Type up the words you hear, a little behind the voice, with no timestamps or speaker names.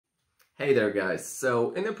Hey there guys,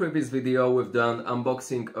 so in the previous video we've done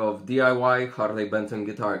unboxing of DIY Harley Benton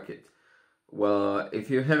guitar kit. Well,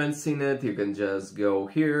 if you haven't seen it, you can just go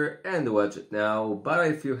here and watch it now, but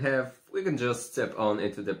if you have, we can just step on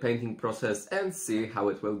into the painting process and see how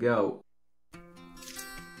it will go.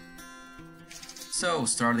 So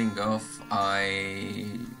starting off, I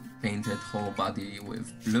painted whole body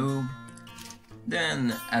with blue,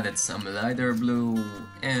 then added some lighter blue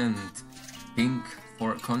and pink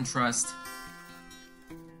for contrast.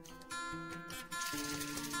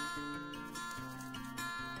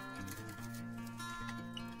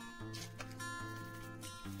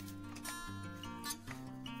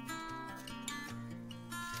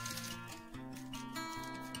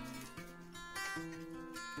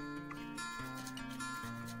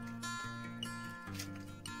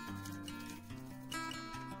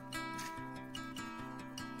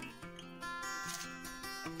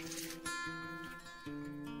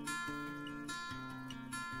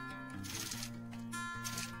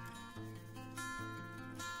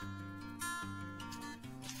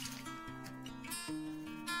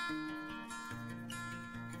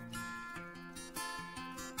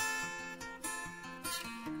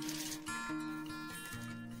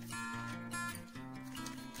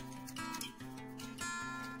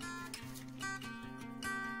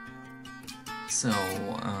 So,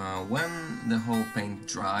 when the whole paint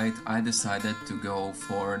dried, I decided to go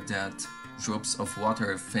for that drops of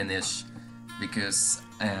water finish because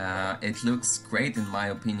it looks great in my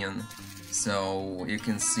opinion. So you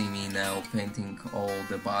can see me now painting all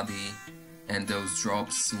the body and those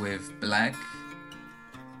drops with black.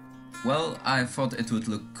 Well, I thought it would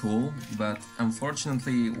look cool, but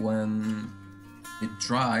unfortunately when it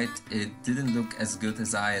dried, it didn't look as good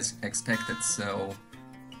as I expected, so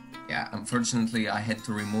yeah, unfortunately I had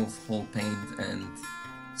to remove whole paint and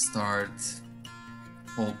start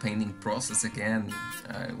whole painting process again.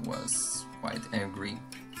 I was quite angry.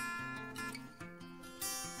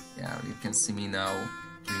 Yeah, you can see me now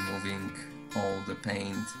removing all the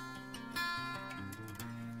paint.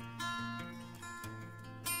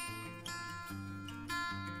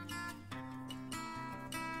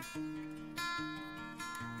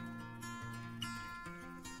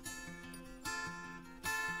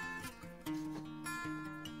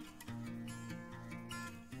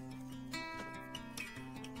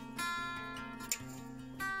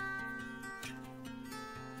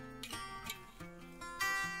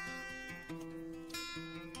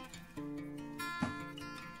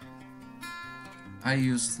 I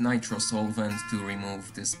used nitro solvent to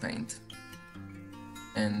remove this paint,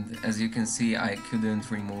 and as you can see I couldn't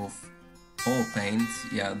remove whole paint.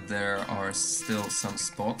 Yeah, there are still some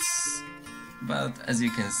spots, but as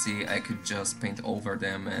you can see I could just paint over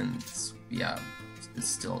them and yeah,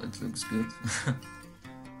 it looks good.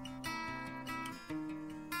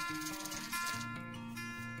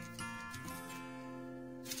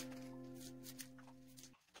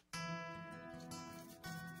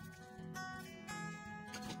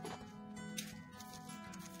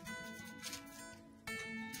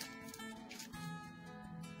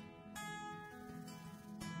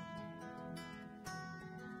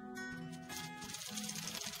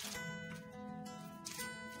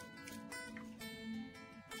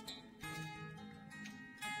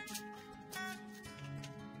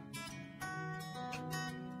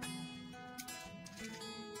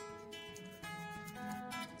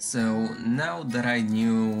 So now that I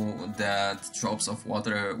knew that drops of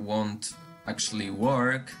water won't actually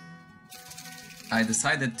work, I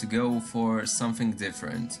decided to go for something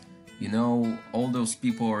different. You know, all those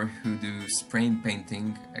people who do spray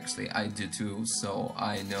painting, actually I do too, so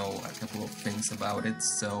I know a couple of things about it.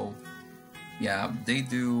 So yeah, they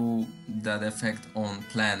do that effect on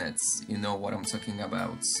planets, you know what I'm talking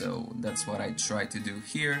about, so that's what I try to do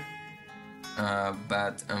here.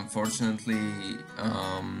 But unfortunately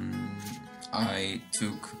I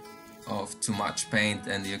took off too much paint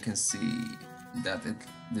and you can see that it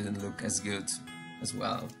didn't look as good as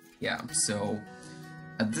well. Yeah, so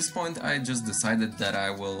at this point I just decided that I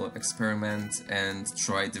will experiment and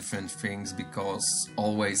try different things, because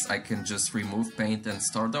always I can just remove paint and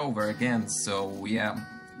start over again. So yeah,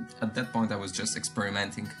 at that point I was just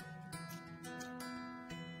experimenting.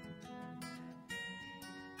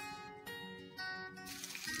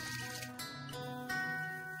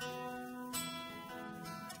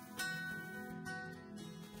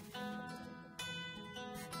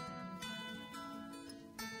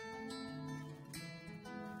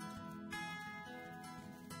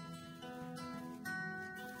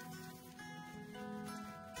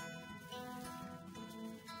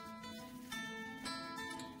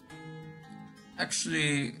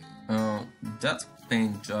 Actually, That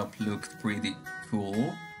paint job looked pretty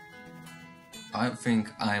cool. I think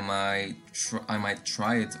I might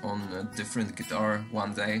try it on a different guitar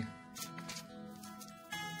one day.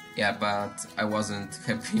 Yeah, but I wasn't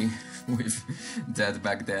happy with that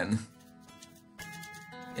back then.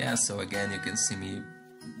 Yeah, so again you can see me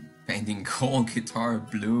painting whole guitar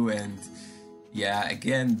blue, and yeah,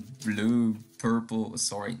 again blue, purple,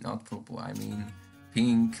 sorry, not purple, I mean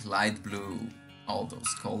pink, light blue, all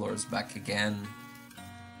those colors back again.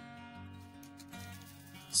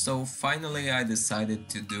 So finally I decided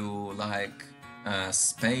to do like a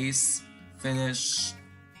space finish.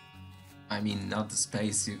 I mean, not the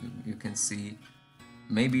space you can see,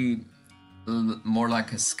 maybe more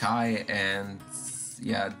like a sky and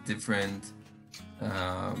yeah, different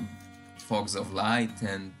fogs of light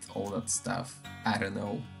and all that stuff. I don't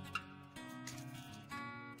know.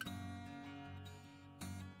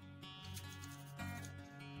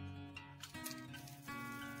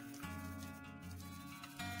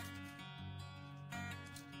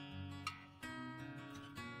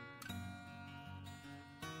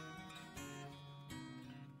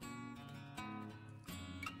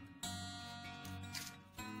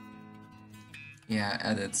 Yeah,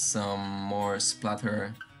 added some more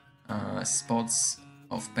splatter spots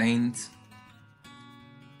of paint.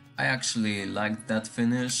 I actually liked that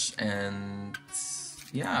finish, and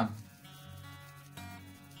yeah.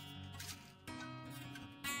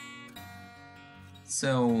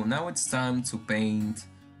 So now it's time to paint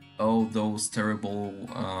all those terrible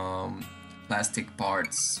plastic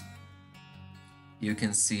parts. You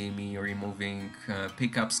can see me removing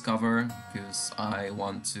pickups cover because I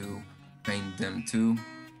want to paint them too.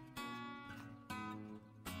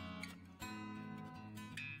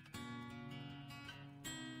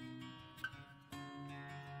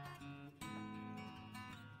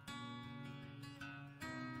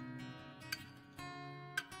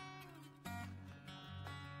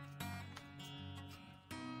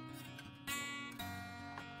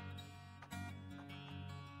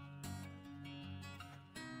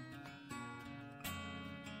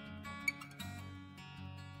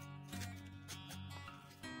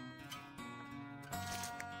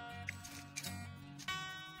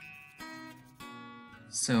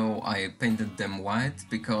 So I painted them white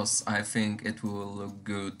because I think it will look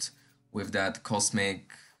good with that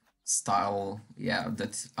cosmic style, yeah,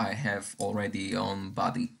 that I have already on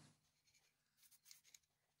body.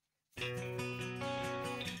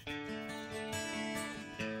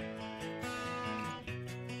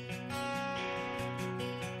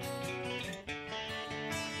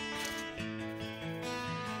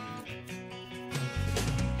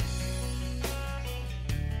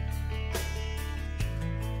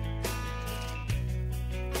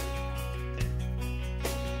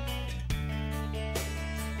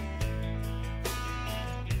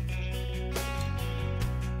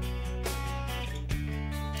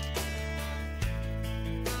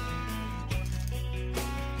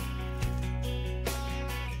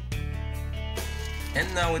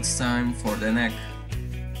 And now it's time for the neck.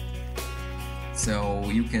 So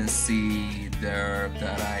you can see there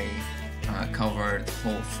that I covered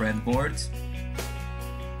whole fretboard,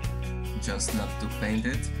 just not to paint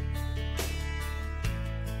it.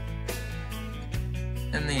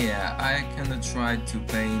 And yeah, I kinda tried to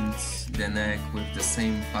paint the neck with the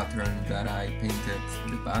same pattern that I painted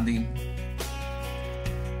the body.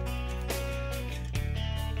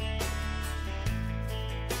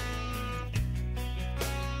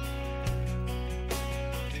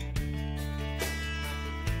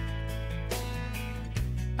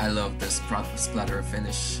 I love this splatter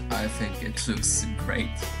finish, I think it looks great.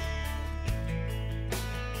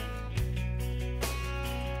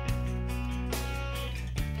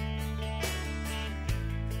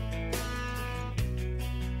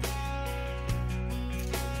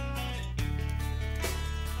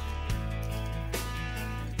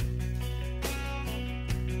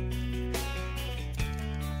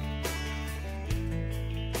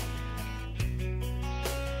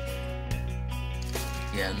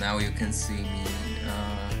 Yeah, now you can see me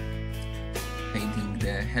painting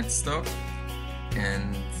the headstock,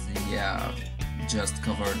 and yeah, just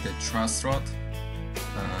cover the truss rod,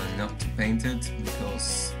 not to paint it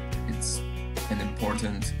because it's an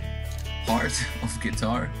important part of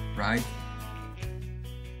guitar, right?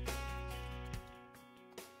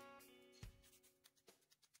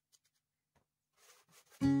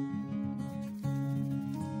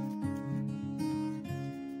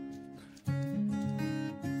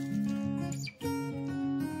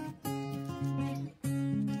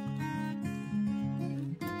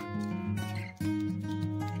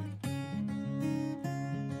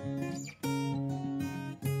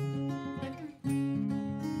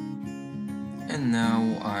 And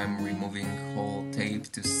now I'm removing whole tape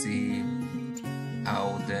to see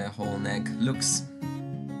how the whole neck looks.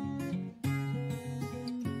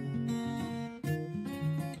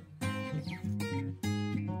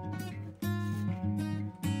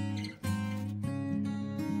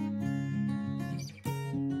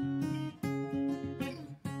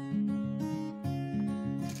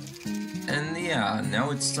 And yeah,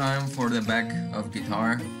 now it's time for the back of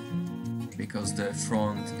guitar, because the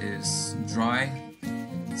front is dry,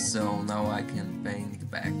 so now I can paint the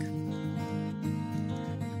back.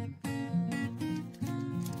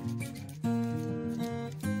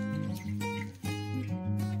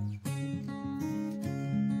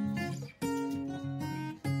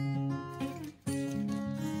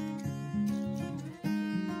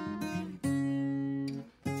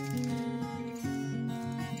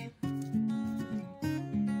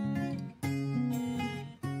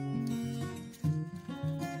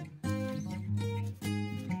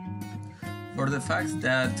 For the fact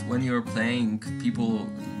that when you're playing, people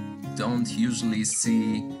don't usually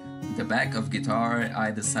see the back of guitar,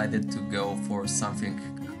 I decided to go for something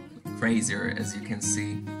crazier, as you can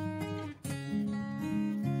see.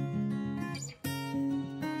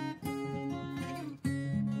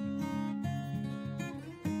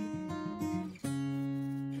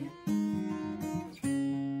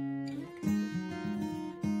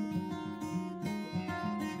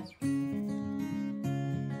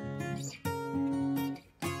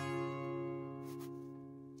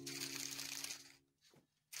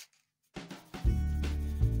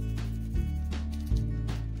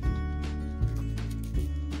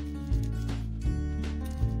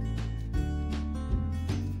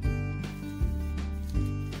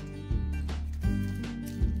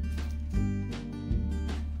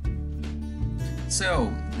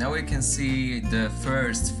 So now we can see the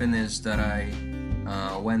first finish that I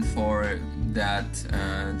went for, that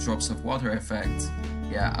drops of water effect.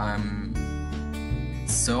 Yeah, I'm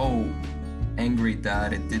so angry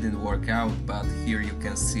that it didn't work out, but here you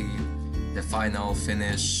can see the final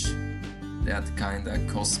finish, that kinda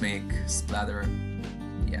cosmic splatter.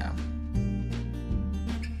 Yeah.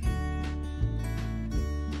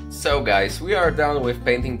 So guys, we are done with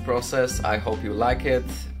painting process. I hope you like it.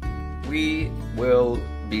 We will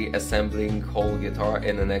be assembling whole guitar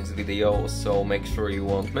in the next video, so make sure you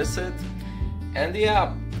won't miss it. And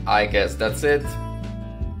yeah, I guess that's it.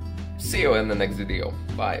 See you in the next video.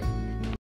 Bye.